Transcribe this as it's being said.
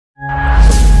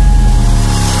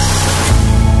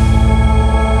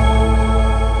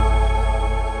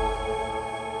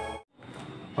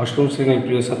অষ্টম শ্রেণীর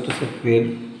প্রিয় ছাত্রছাত্রীদের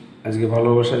আজকে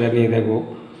ভালোবাসা জানিয়ে দেব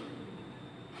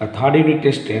থার্ড ইউনিট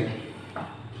টেস্টের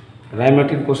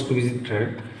রায়মাটির প্রশ্ন বিচিত্রার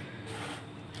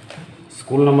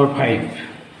school number 5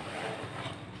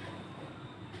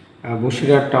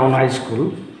 Basirhat town high school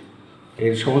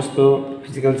এর সমস্ত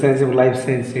ফিজিক্যাল সায়েন্স এবং লাইফ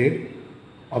সায়েন্সের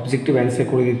অবজেক্টিভ অ্যান্সার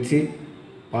করে দিচ্ছি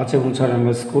 5 এবং 6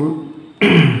 নম্বর স্কুল।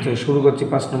 তো শুরু করছি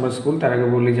 5 নম্বর স্কুল। তার আগে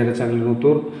বললি যারা চ্যানেলে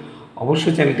নতুন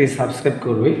অবশ্যই চ্যানেলটি সাবস্ক্রাইব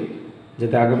করবে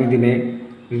যাতে আগামী দিনে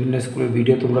বিভিন্ন স্কুলের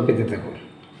ভিডিও তোমরা পেতে থাকো।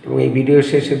 এবং এই ভিডিও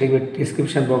শেষে দেখবে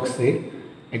ডিসক্রিপশান বক্সে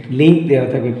একটি লিঙ্ক দেওয়া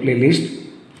থাকবে প্লেলিস্ট,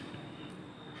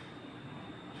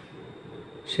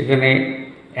 সেখানে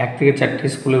 1 থেকে 4টি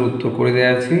স্কুলের উত্তর করে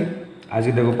দেওয়া আছে।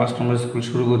 আজকে দেখো 5 নম্বর স্কুল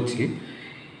শুরু করছি।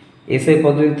 এসআই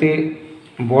পদ্ধতিতে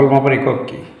বল মাপার একক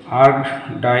কি? আর্গ,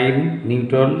 ডাইন,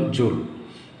 নিউটন, জুল।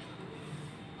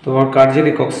 তোমার কার্যের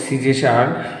একক সিজিএসে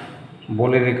আর্গ,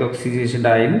 বলের একক সিজিএসে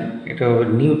ডাইন, এটা হবে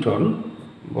নিউটন।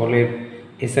 বলের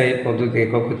এসআই পদ্ধতিতে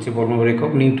একক হচ্ছে বল মাপার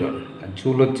একক নিউটন, আর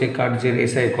জুল হচ্ছে কার্যের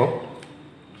এসআই একক।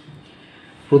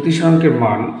 প্রতিসরাঙ্কের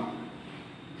মান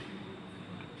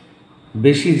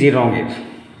বেশি যে রঙের,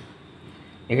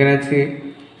 এখানে আছে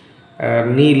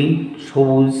নীল,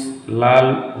 সবুজ, লাল,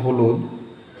 হলুদ।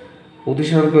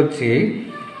 প্রতিসরাঙ্ক হচ্ছে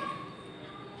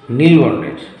নীল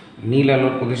বর্ণের, নীল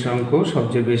আলোর প্রতিসরাঙ্ক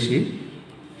সবচেয়ে বেশি।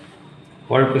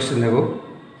 পরের কোয়েশ্চেন দেখো,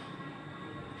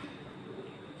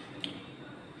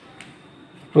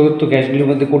 প্রদত্ত গ্যাসগুলির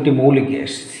মধ্যে কোনটি মৌলিক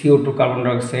গ্যাস? CO2 কার্বন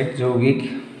ডাইঅক্সাইড যৌগিক,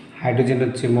 হাইড্রোজেন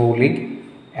হচ্ছে মৌলিক,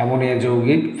 অ্যামোনিয়া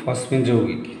যৌগিক, ফসফিন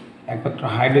যৌগিক। একমাত্র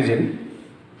হাইড্রোজেন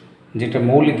যেটা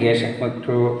মৌলিক গ্যাস, একমাত্র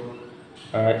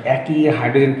একই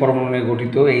হাইড্রোজেন পরমাণু নিয়ে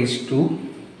গঠিত H2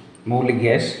 মৌলিক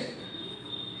গ্যাস,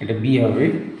 এটা বি হবে।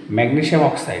 ম্যাগনেসিয়াম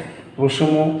অক্সাইড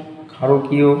প্রশম,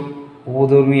 ক্ষারকীয়,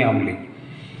 উপধর্মী, আম্লিক।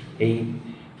 এই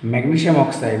ম্যাগনেসিয়াম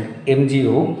অক্সাইড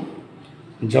MgO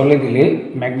জলে দিলে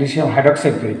ম্যাগনেসিয়াম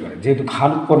হাইড্রক্সাইড তৈরি করে, যেহেতু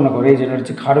ক্ষার উৎপন্ন করে এই জন্য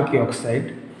হচ্ছে ক্ষারকীয় অক্সাইড।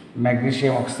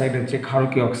 ম্যাগনেসিয়াম অক্সাইড হচ্ছে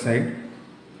ক্ষারকীয় অক্সাইড।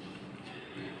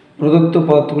 প্রদত্ত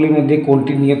পদার্থগুলির মধ্যে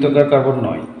কোনটি নিয়তকার কার্বন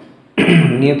নয়?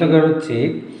 নিয়তকার হচ্ছে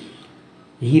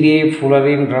হিরে,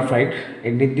 ফ্লোরিন, গ্রাফাইট।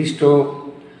 এর নির্দিষ্ট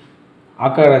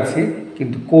আকার আছে,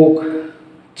 কিন্তু কোক,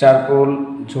 চারকোল,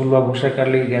 ঝোল বা ভূষা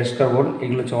কার্লি, গ্যাস কার্বন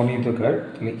এগুলো হচ্ছে অনিয়তকার।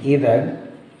 তাহলে এ দাগ,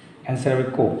 অ্যান্সার হবে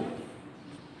কোক।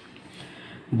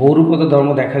 বহুরূপত ধর্ম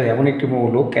দেখা যায় এমন একটি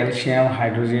মৌল ক্যালসিয়াম,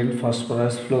 হাইড্রোজেন,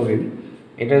 ফসফরাস, ফ্লোরিন।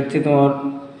 এটা হচ্ছে তোমার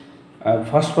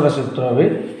ফসফরাস উত্তর হবে,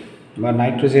 বা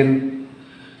নাইট্রোজেন।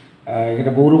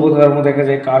 এখানে বহুরূপত ধর্ম দেখা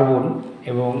যায় কার্বন,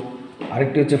 এবং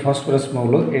আরেকটি হচ্ছে ফসফরাস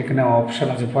মৌল। এখানে অপশান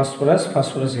আছে ফসফরাস,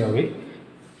 ফসফরাসই হবে।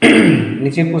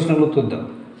 নিচের প্রশ্নগুলো উত্তর দাও।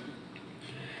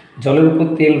 জলের উপর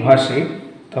তেল ভাসে,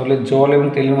 তাহলে জল এবং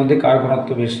তেলের মধ্যে কার ঘনত্ব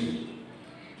বেশি?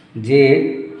 যে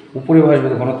উপরে ভাসবে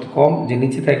ঘনত্ব কম, যে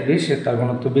নিচে থাকবে সে তার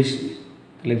ঘনত্ব বেশি।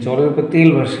 তাহলে জলের উপর তেল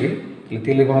ভাসে, তাহলে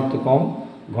তেলের ঘনত্ব কম,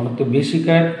 ঘনত্ব বেশি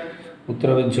কার? উত্তর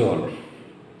হবে জল।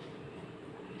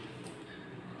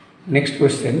 নেক্সট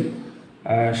কোয়েশ্চেন,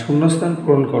 শূন্যস্থান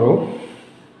পূরণ করো।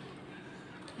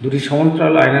 দুটি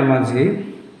সমান্তরাল আয়নার মাঝে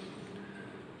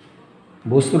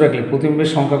বস্তু রাখলে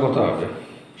প্রতিবিম্বের সংখ্যা কত হবে?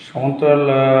 সমান্তরাল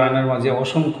আয়নার মাঝে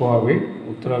অসংখ্য হবে,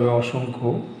 উত্তর হবে অসংখ্য।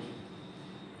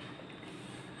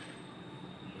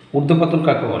 ঊর্ধ্বপতন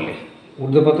কাকে বলে?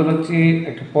 ঊর্ধ্বপতন হচ্ছে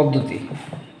একটা পদ্ধতি,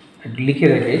 একটু লিখে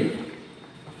রাখে।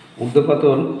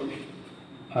 ঊর্ধ্বপতন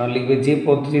লিখবে যে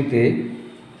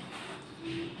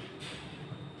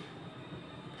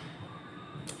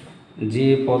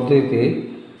পদ্ধতিতে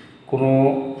কোনো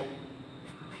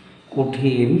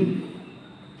কঠিন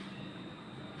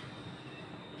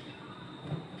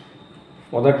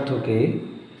পদার্থকে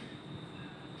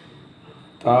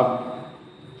তাপ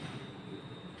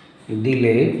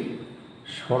দিলে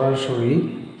সরাসরি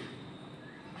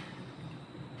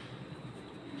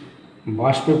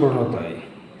বাষ্পে পরিণত হয়।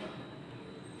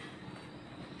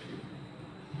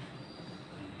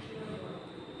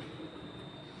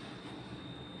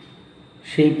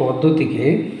 সেই পদ্ধতিকে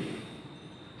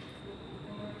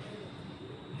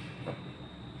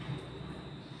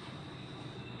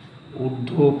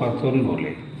ঊর্ধ্বপাতন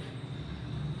বলে।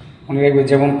 মনে রাখবে,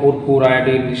 যেমন কর্পূর,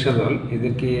 আয়োডিন, নিশাজল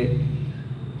এদেরকে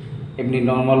এমনি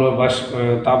নর্মাল বা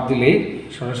তাপ দিলেই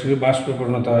সরাসরি বাষ্পে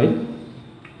পরিণত হয়,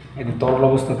 এটি তরল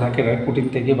অবস্থা থাকে না, কঠিন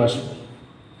থেকে বাষ্প।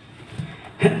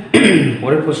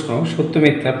 পরের প্রশ্ন, সত্য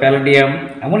মিথ্যা। প্যালাডিয়াম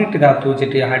এমন একটি ধাতু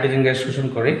যেটি হাইড্রোজেন গ্যাস শোষণ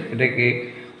করে, এটাকে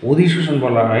অধিশোষণ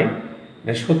বলা হয়,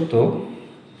 এটা সত্য।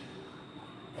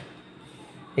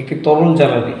 একটি তরল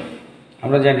জ্বালানি,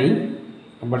 আমরা জানি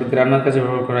বাড়িতে রান্নার কাজে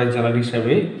ব্যবহার করা হয় জ্বালানি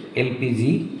হিসাবে LPG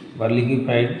বা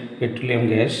লিকুইফাইড পেট্রোলিয়াম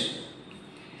গ্যাস।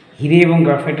 হিরে এবং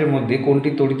গ্রাফাইটের মধ্যে কোনটি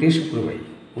তড়িতে সুপ্রবাহী?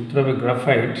 উত্তর হবে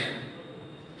গ্রাফাইট।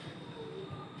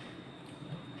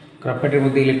 গ্রাফাইটের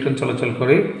মধ্যে ইলেকট্রন চলাচল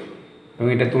করে এবং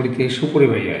এটা তড়িতে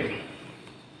সুপরিবাহী হয়।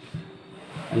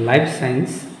 লাইফ সায়েন্স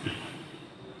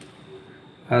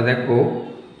দেখো,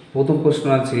 প্রথম প্রশ্ন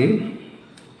আছে,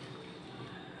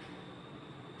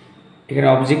 এখানে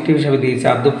অবজেক্টিভ হিসাবে দিয়েছে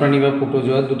আদ্য প্রাণী বা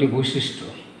প্রোটোজোয়ার দুটি বৈশিষ্ট্য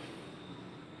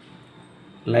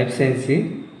লাইফ সায়েন্সে।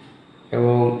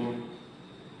 এবং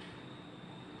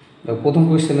প্রথম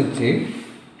কোয়েশ্চেন হচ্ছে,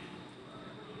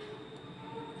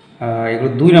 এগুলো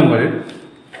 2 নম্বরের,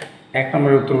 1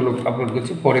 নম্বরের উত্তরগুলো আপলোড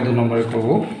করছি, পরে 2 নম্বরে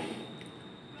করবো।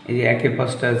 এই যে 1-এর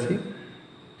 5টা আছে।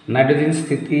 নাইট্রোজেন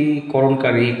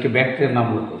স্থিতিকরণকারী একটি ব্যাকটেরিয়ার নাম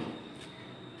লেখো।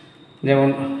 যেমন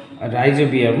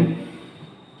রাইজোবিয়াম,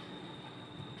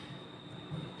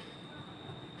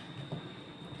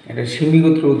 এটা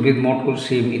শিমবিগোত্র উদ্ভিদ, মটর,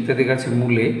 শিম ইত্যাদি গাছের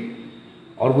মূলে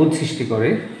অর্বুদ সৃষ্টি করে,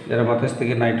 যারা বাতাস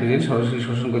থেকে নাইট্রোজেন সরাসরি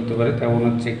শোষণ করতে পারে, তেমন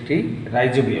হচ্ছে একটি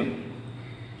রাইজোবিয়াম।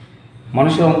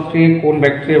 মানুষের অন্ত্রে কোন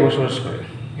ব্যাকটেরিয়া বসবাস করে?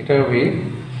 এটা হবে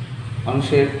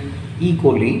মানুষের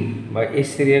ইকোলি বা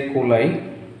এসেরিয়া কোলাই,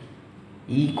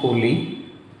 ইকোলি।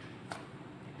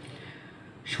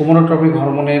 সোমাটোট্রপিক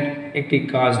হরমোনের একটি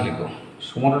কাজ লেখো।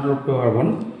 সোমাটোট্রপিক হরমোন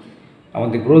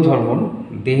আমাদের গ্রোথ হরমোন,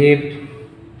 দেহের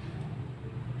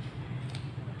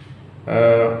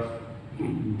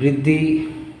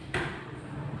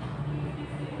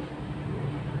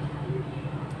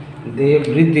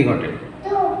বৃদ্ধি ঘটে।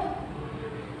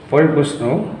 পরের প্রশ্ন,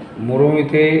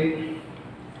 মরুভূমিতে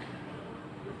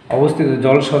অবস্থিত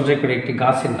জল সঞ্চয় করে একটি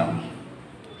গাছের নাম।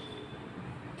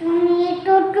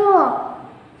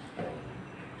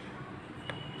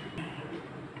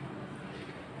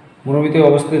 মরুভূমিতে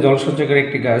অবস্থিত জল সঞ্চয়কারী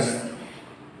একটি গাছ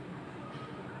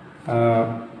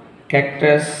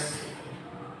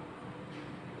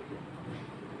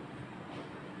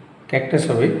ক্যাকটাস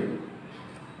হবে।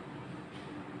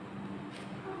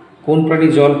 কোন প্রাণী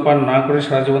জল পান না করে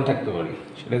সারা জীবন থাকতে পারে?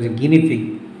 সেটা হচ্ছে গিনিপিগ।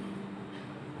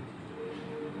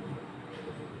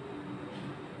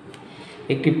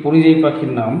 একটি পরিযায়ী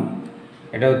পাখির নাম,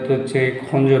 এটা হচ্ছে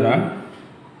খঞ্জনা।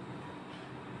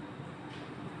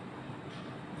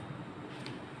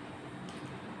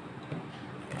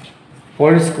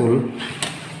 পরের স্কুল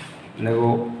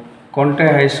দেখো, কন্টাই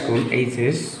হাই স্কুল,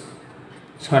 এইচএস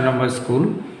 6 নম্বর স্কুল।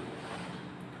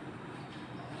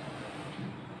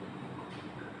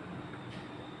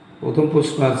 প্রথম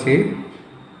প্রশ্ন আছে,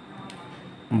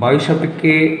 বায়ু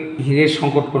সাপেক্ষে হীরের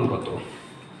সংকট কোণ কত?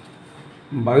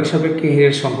 বায়ু সাপেক্ষে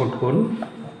হীরের সংকট কোণ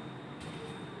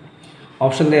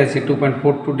অপশন দেওয়া আছে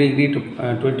 2.42 ডিগ্রি,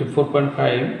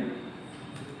 24.5,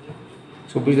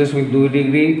 24.2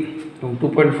 ডিগ্রি এবং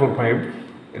 2.45।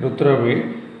 এর উত্তর হবে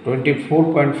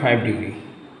 24.5 ডিগ্রি,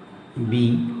 বি।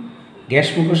 গ্যাস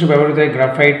মুখোশে ব্যবহৃত হয়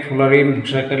গ্রাফাইট, ফ্লোরিন,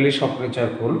 ধূসরকালি, সক্রিয়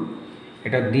চারকোল।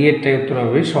 এটা ডি এরটাই উত্তর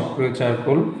হবে, সক্রিয়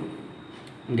চারকোল।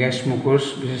 গ্যাস মুখোশ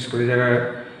বিশেষ করে যারা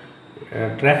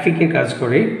ট্রাফিকে কাজ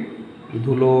করে,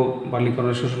 ধুলো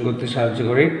বালিকণা শোষণ করতে সাহায্য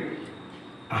করে।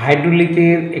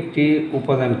 হাইড্রোলিকের একটি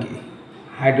উপাদান কি?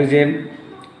 Hydrogen,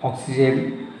 oxygen,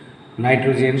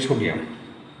 nitrogen, sodium.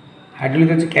 Hydraulic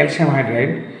হচ্ছে ক্যালসিয়াম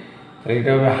হাইড্রাইড, তাহলে এটা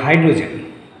হবে হাইড্রোজেন।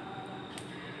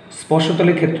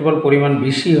 স্পর্শতলের ক্ষেত্রফল পরিমাণ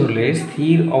বেশি হলে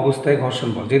স্থির অবস্থায় ঘর্ষণ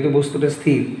বল, যেহেতু বস্তুটা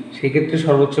স্থির সেই ক্ষেত্রে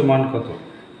সর্বোচ্চ মান কত?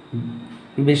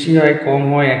 বেশি হয়, কম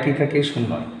হয়, একই থাকে,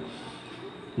 শূন্য হয়।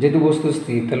 যেহেতু বস্তু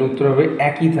স্থির তাহলে উত্তর হবে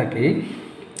একই থাকে,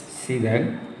 সি দেখ।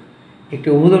 একটি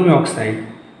উভধর্মী অক্সাইড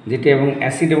যেটি এবং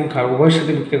অ্যাসিড এবং ক্ষার উভয়ের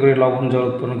সাথে বিক্রিয়া করে লবণ জল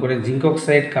উৎপন্ন করে, zinc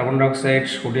oxide, carbon dioxide,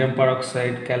 sodium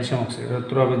peroxide, calcium oxide.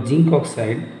 উত্তর হবে জিঙ্ক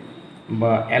অক্সাইড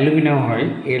বা অ্যালুমিনিয়াম হয়,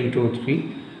 Al2O3।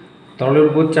 তরলের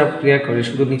উপর চাপ ক্রিয়া করে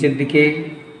শুধু নিচের দিকে,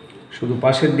 শুধু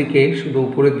পাশের দিকে, শুধু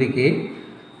উপরের দিকে,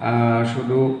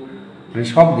 শুধু মানে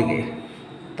সব দিকে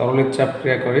তরলের চাপ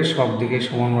ক্রিয়া করে, সব দিকে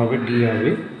সমানভাবে, ডি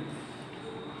হবে।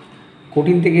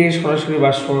 কঠিন থেকে সরাসরি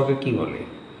বাষ্প হওয়াকে কী বলে?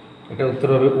 এটা উত্তর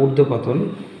হবে ঊর্ধ্বপতন।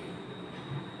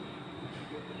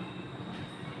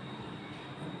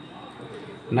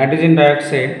 নাইট্রোজেন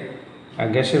ডাইঅক্সাইড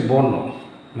গ্যাসের বর্ণ,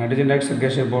 নাইট্রোজেন ডাইঅক্সাইড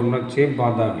গ্যাসের বর্ণ হচ্ছে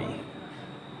বাদামি।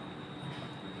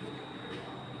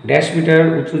 ড্যাশ মিটার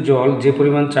উঁচু জল যে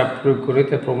পরিমাণ চাপ প্রয়োগ করে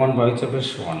তার প্রমাণ বায়ুচাপের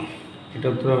সমান। এটা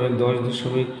উত্তর হবে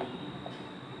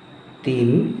 10.3।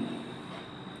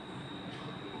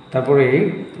 তারপরে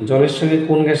জলের সঙ্গে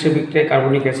কোন গ্যাসের বিক্রিয়ায়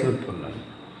কার্বনিক অ্যাসিড উৎপন্ন হয়?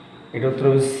 এটা উত্তর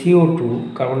হবে CO2,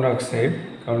 কার্বন ডাইঅক্সাইড।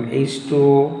 কারণ H2O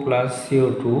প্লাস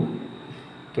CO2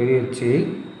 তৈরি হচ্ছে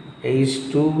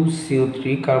H2CO3,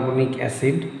 কার্বনিক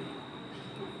অ্যাসিড।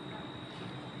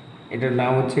 এটার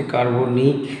নাম হচ্ছে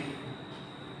কার্বনিক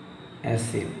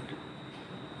অ্যাসিড।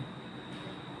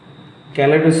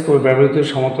 ক্যালেডোস্কোপে ব্যবহৃত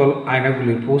সমতল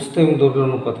আয়নাগুলির প্রস্থ এবং দৈর্ঘ্যের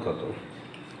অনুপাত কত?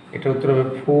 এটা উত্তর হবে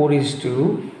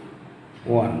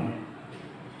 4:1।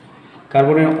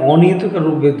 কার্বনের অনিয়ন্ত্রিত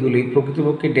রূপভেদগুলি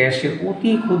প্রকৃতপক্ষে ড্যাশের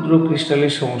অতি ক্ষুদ্র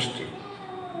ক্রিস্টালের সমষ্টি।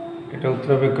 এটা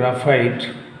উত্তর হবে গ্রাফাইট।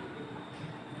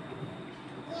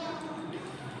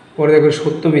 পরে দেখো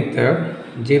সত্য মিথ্যা।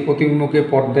 যে প্রতিবিম্বকে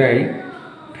পর্দায়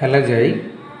ফেলা যায়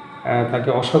তাকে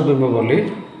অসৎ বিম্ব বলে।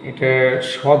 এটা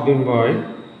সৎ বিম্ব হয়,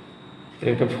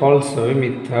 এটা ফলস হয়,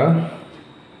 মিথ্যা।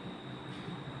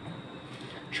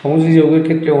 সমযোজী যৌগের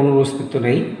ক্ষেত্রে অণুর অস্তিত্ব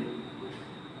নেই।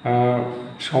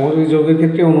 সমযোজী যৌগের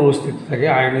ক্ষেত্রে অণুর অস্তিত্ব থাকে,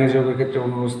 আয়নীয় যৌগের ক্ষেত্রে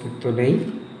অণুর অস্তিত্ব নেই।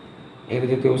 এর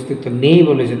যদি অস্তিত্ব নেই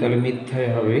বলেছে তাহলে মিথ্যাই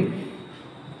হবে।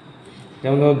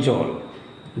 যেমন ধরো জল,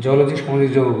 জল হচ্ছে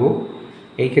সমযোজী যৌগ,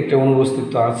 এই ক্ষেত্রে অণুর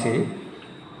অস্তিত্ব আছে।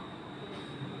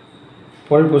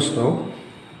 পরের প্রশ্ন,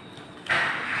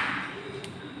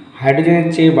 হাইড্রোজেনের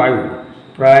চেয়ে বায়ু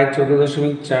প্রায়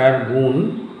 14.4 গুণ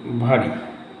ভারী।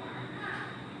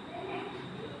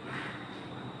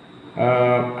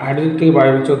 হাইড্রোজেন থেকে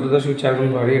বায়ু 14.4 গুণ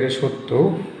ভারী, এটা সত্য।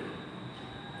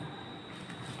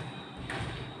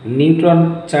 নিউট্রন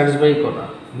চার্জ বাই কণা,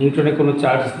 নিউটনে কোনো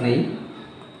চার্জ নেই,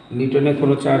 নিউটনে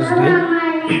কোনো চার্জ নেই।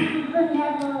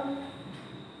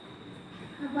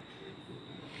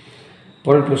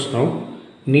 পরের প্রশ্ন,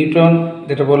 নিউটন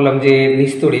যেটা বললাম যে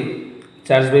নিস্তড়িত,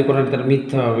 চার্জ বাই কণার তার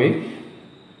মিথ্যা হবে।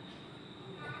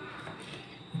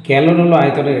 গ্যালন হলো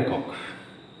আয়তনের একক,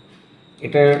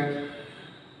 এটা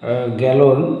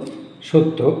গ্যালন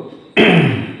সত্য।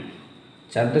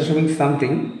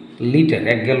 4.something লিটার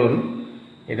 1 গ্যালন,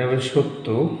 এটা হবে সত্য।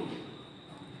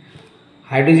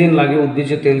 হাইড্রোজেন লাগে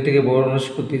উদ্ভিজ্জ তেল থেকে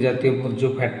বনস্পতি জাতীয় ভোজ্য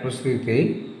ফ্যাট প্রস্তুতিতে,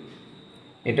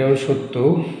 এটাও সত্য।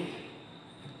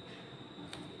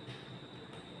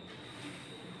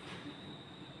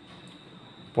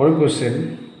 পরের কোশ্চেন,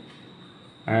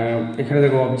 এখানে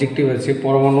দেখো অবজেক্টিভ আছে,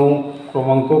 পরমাণু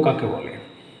ক্রমাঙ্ক কাকে বলে?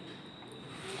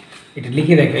 এটা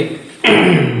লিখে দেখাই,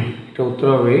 এটা উত্তর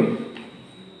হবে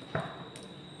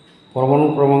পরমাণু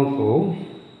ক্রমাঙ্ক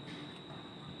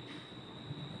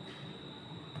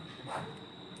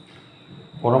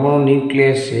পরমাণু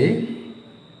নিউক্লিয়াসে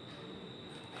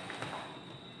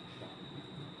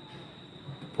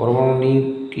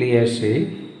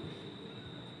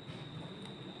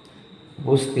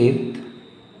উপস্থিত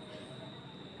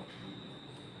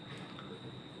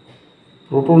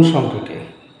প্রোটন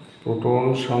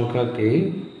সংখ্যাকে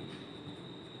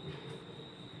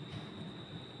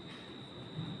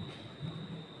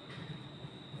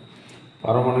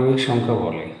পারমাণবিক সংখ্যা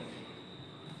বলে।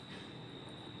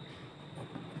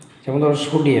 যেমন ধরো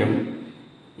সোডিয়াম,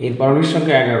 এর পারমাণবিক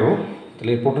সংখ্যা 11,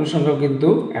 তাহলে এর প্রোটন সংখ্যাও কিন্তু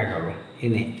 11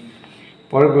 এনে।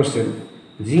 পরের কোশ্চেন,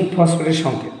 জিঙ্ক ফসফেটের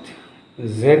সংকেত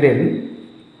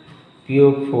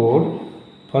ZnPO4,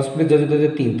 ফসফেটের যোজিত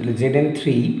 3, তাহলে Zn3,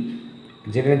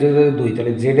 Zn যোজিত 2,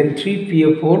 তাহলে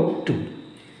Zn3PO4 2।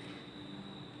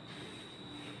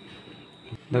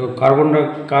 দেখো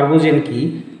কার্বোজেন কি,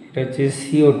 এটা হচ্ছে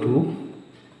CO2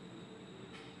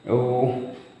 ও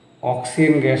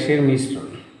অক্সিজেন গ্যাসের মিশ্রণ।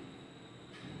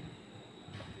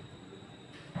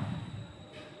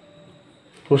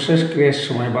 প্রশ্বাস ক্রিয়ার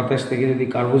সময় বাতাস থেকে যদি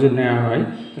কার্বোজেন নেওয়া হয়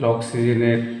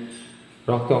তাহলে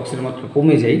রক্তে অক্সিজেন মাত্রা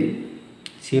কমে যায়,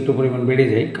 CO2 পরিমাণ বেড়ে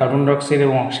যায়। কার্বন ডাইঅক্সাইড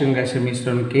এবং অক্সিজেন গ্যাসের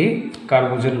মিশ্রণকে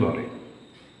কার্বোজেন বলে।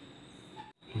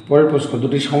 পরের প্রশ্ন,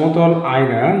 দুটি সমতল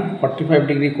আয়না 45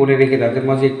 ডিগ্রি কোণে রেখে তাদের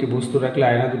মাঝে একটি বস্তু রাখলে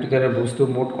আয়না দুটি দ্বারা বস্তুর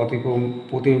মোট কত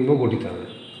প্রতিবিম্ব গঠিত হবে?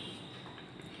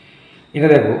 এটা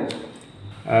দেখো,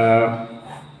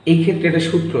 এই ক্ষেত্রে একটা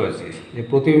সূত্র আছে যে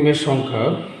প্রতিবিম্বের সংখ্যা,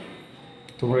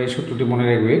 তোমরা এই সূত্রটি মনে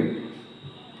রাখবে,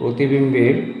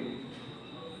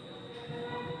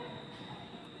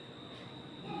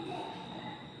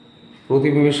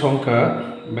 প্রতিবিম্বের সংখ্যা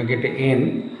ব্র্যাকেটে n,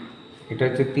 এটা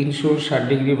হচ্ছে 360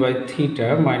 ডিগ্রি বাই থিটা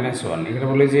মাইনাস 1। এখানে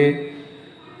বলে যে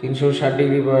 360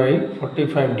 degree by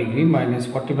 45 degree minus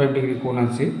 45 degree কোণ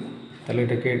আছে, তাহলে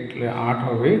এটাকে 8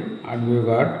 হবে, 8 বিয়োগ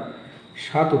 8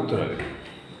 7 উত্তর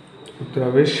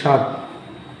হবে 7।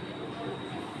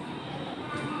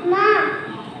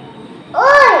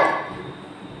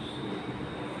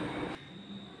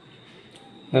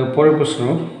 পরের প্রশ্ন,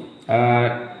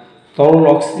 তরল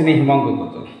অক্সিজেনের হিমাঙ্ক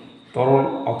কত? তরল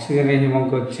অক্সিজেনের হিমাঙ্ক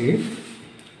হচ্ছে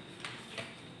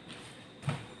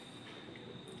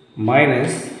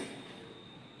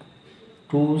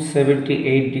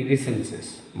 -278 ডিগ্রি সেলসিয়াস,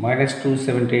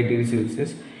 -278 ডিগ্রি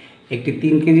সেলসিয়াস। একটি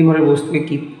 3 কেজি ভরের বস্তুকে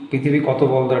কি পৃথিবী কত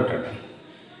বল দ্বারা টানে?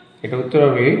 এটা উত্তর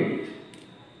হবে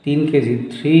 3 কেজি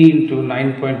 3 ×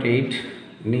 9.8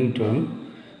 নিউটন।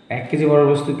 1 কেজি ভরের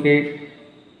বস্তুকে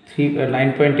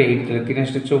 9.8, তাহলে 3 ×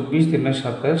 24, 3 ×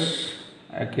 27,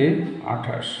 1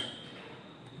 28,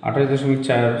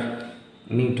 28.4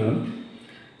 নিউটন।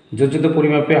 যোজ্যতা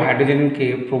পরিমাপে হাইড্রোজেনকে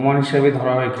প্রমাণ হিসাবে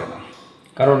ধরা হয় কেন?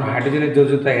 কারণ হাইড্রোজেনের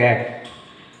যোজ্যতা 1,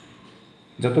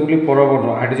 যতগুলি পরমাণু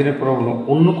হাইড্রোজেনের পরমাণু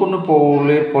অন্য কোনো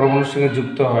মৌলের পরমাণুর সঙ্গে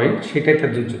যুক্ত হয় সেটাই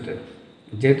তার যোজ্যতা।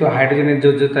 যেহেতু হাইড্রোজেনের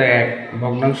যোজ্যতা 1,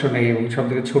 ভগ্নাংশ নেই এবং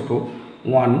সবথেকে ছোট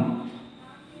 1।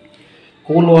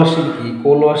 কোল ওয়াশিং কি?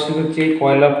 কোল ওয়াশিং হচ্ছে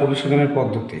কয়লা পরিশোধনের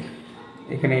পদ্ধতি।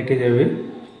 এখানে এটি যাবে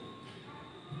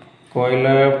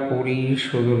কয়লা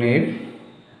পরিশোধনের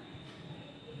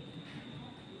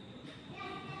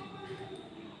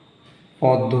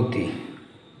পদ্ধতি।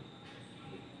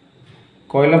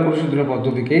 কয়লা পরিশোধনের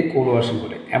পদ্ধতিকে কোল ওয়াশিং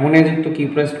বলে। অ্যামোনিয়াযুক্ত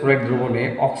কিউপ্রাস ক্লোরাইড দ্রবণে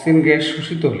অক্সিজেন গ্যাস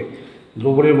শোষিত হলে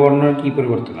দ্রবণের বর্ণের কী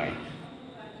পরিবর্তন হয়?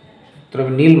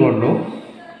 তবে নীল বর্ণ।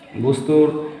 বস্তুর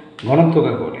ঘনত্ব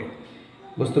কাকে বলে?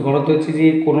 বস্তুর ঘনত্ব হচ্ছে যে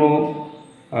কোনো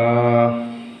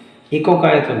একক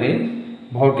আয়তনে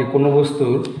ভরকে, কোনো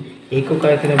বস্তুর একক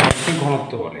আয়তনে ভরকে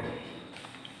ঘনত্ব বলে।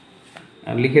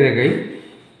 আর লিখে দেখাই,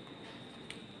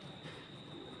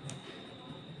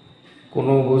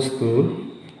 কোনো বস্তুর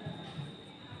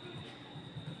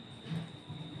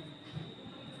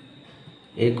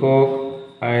একক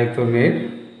আয়তনের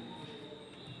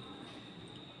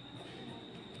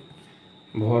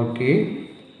ভরকে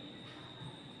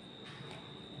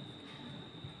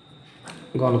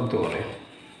ঘনত্ব বলে।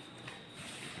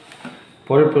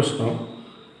 পরের প্রশ্ন,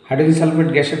 হাইড্রোজেন সালফেট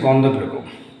গ্যাসের গন্ধ কীরকম?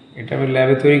 এটা আমি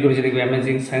ল্যাবে তৈরি করেছি, দেখবে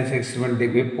অ্যামেজিং সায়েন্স এক্সপেরিমেন্ট,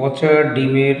 দেখবে পচা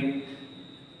ডিমের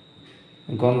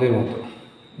গন্ধের মতো।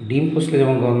 ডিম পচলে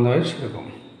যেমন গন্ধ হয় সেরকম।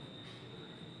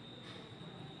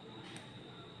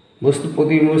 বস্তু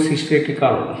প্রতিবিম্ব সৃষ্টির একটি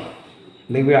কারণ,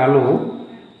 দেখবে আলো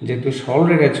যেহেতু সরল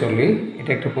রেখায় চলে,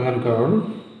 এটা একটা প্রধান কারণ।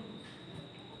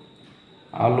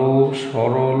 আলো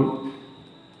সরল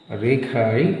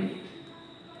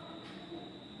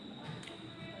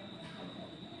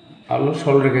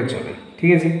রেখায় চলে,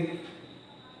 ঠিক আছে।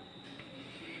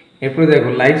 এরপরে দেখো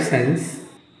লাইফ সায়েন্স,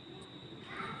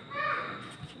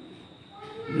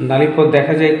 নালীপথ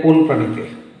দেখা যায় কোন প্রাণীতে?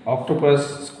 Octopus,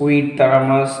 squid,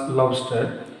 তারামাস, lobster.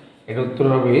 এর উত্তর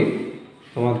হবে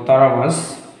তোমার তারামাস,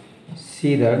 সি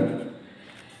দাগ।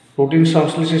 প্রোটিন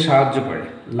সংশ্লেষে সাহায্য করে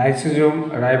লাইসোজোম,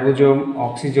 রাইবোজোম,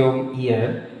 অক্সিজোম, ইয়ার।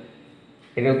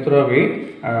 এর উত্তর হবে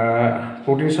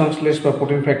প্রোটিন সংশ্লেষ বা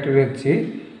প্রোটিন ফ্যাক্টরি হচ্ছে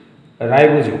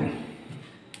রাইবোজোম।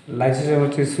 লাইসোজোম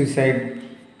হচ্ছে সুইসাইড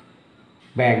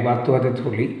ব্যাগ বা আত্মঘাতের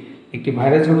থলি। একটি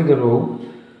ভাইরাস জনিত রোগ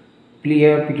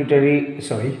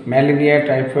malaria,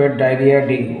 typhoid, diarrhoea,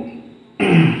 dengue.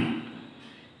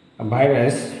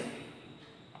 Virus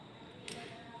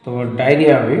তোমার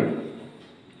ডায়রিয়া হবে।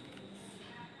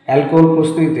 অ্যালকোহল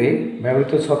প্রস্তুতিতে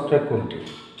ব্যবহৃত ছত্রাক কোনটি?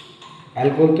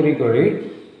 অ্যালকোহল তৈরি করে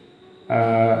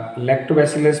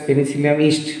ল্যাক্টোব্যাসিলাস পেনিসিলিয়াম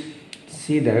ইস্ট,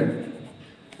 সি দাগ।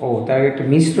 তার একটা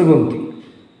মিশ্র গ্রন্থি,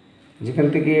 যেখান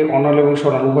থেকে অনল এবং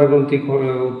সরল উভয় গ্রন্থি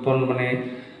উৎপন্ন, মানে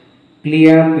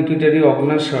প্লিয়া পিটুইটারি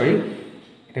অগ্নাশয়,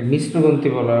 এটা মিশ্র গ্রন্থি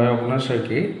বলা হয়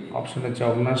অগ্নাশয়কে। অপশন হচ্ছে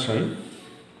অগ্নাশয়।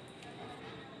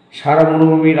 সারা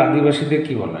মরুভূমির আদিবাসীদের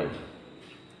কি বলা হয়?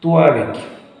 তুয়ারেগ।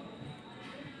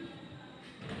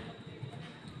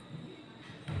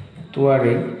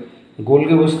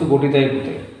 গোলগে বস্তু গঠিত হয়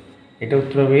কোথায়? এটা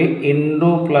উত্তর হবে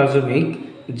এন্ডোপ্লাজমিক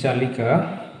জালিকা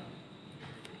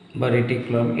বা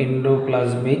রেটিকুলাম।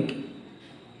 এন্ডোপ্লাজমিক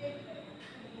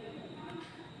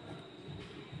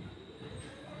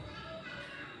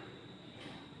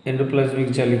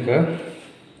জালিকা।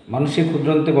 মানুষের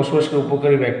ক্ষুদ্রান্তে বসবাসকারী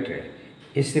উপকারী ব্যাকটেরিয়া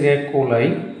এসেরিয়া কোলাই।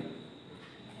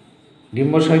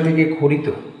 ডিম্বাশয় থেকে ক্ষরিত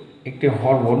একটি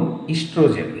হরমোন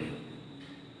ইস্ট্রোজেন।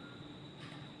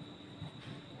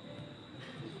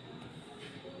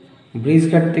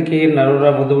 ব্রিজঘাট থেকে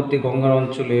নারোরা মধ্যবর্তী গঙ্গার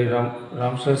অঞ্চলে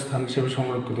রামসার স্থান হিসেবে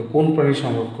সংরক্ষিত কোন প্রাণীর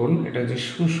সংরক্ষণ? এটা হচ্ছে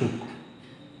শুশুক।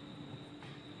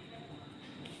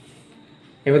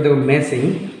 এবার দেখো matching,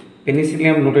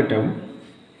 Penicillium নোটেটাম,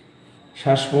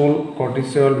 শ্বাসমূল,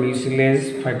 cortisol, mucilage,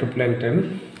 phytoplankton.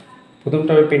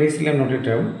 প্রথমটা হবে পেনিসিলিয়াম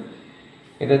নোটেটাম,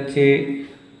 এটা হচ্ছে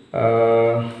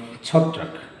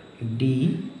ছত্রাক। ডি।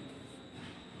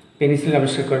 পেনিসিলিন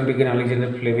আবিষ্কার করেন বিজ্ঞানী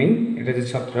আলেকজান্ডার ফ্লেমিং, এটা হচ্ছে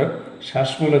ছত্রাক।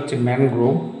 শ্বাসমূল হচ্ছে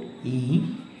ম্যানগ্রোভ, ই।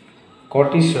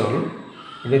 কর্টিসল,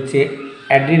 এটা হচ্ছে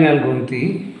অ্যাড্রিনাল গ্রন্থি,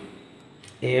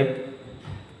 এফ।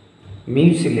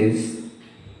 মিউসিলেজ,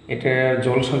 এটা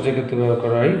জল সঞ্চয় করতে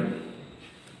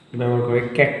ব্যবহার করে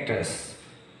ক্যাকটাস,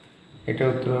 এটা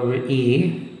উত্তর হবে ই।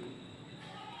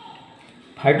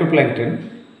 ফাইটোপ্ল্যাঙ্কটন,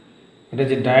 এটা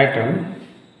যে ডায়াটাম,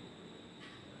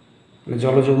 মানে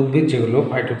জলজ উদ্ভিদ যেগুলো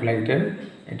ফাইটোপ্ল্যাঙ্কটন,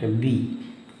 এটা বি।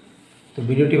 তো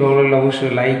ভিডিওটি ভালো লাগলে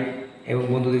অবশ্যই লাইক এবং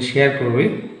বন্ধুদের শেয়ার করবে,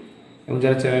 এবং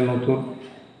যারা চ্যানেল নতুন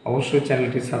অবশ্যই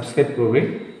চ্যানেলটি সাবস্ক্রাইব করবে।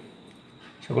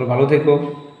 সকল ভালো থেকো।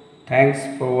 Thanks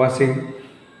for watching.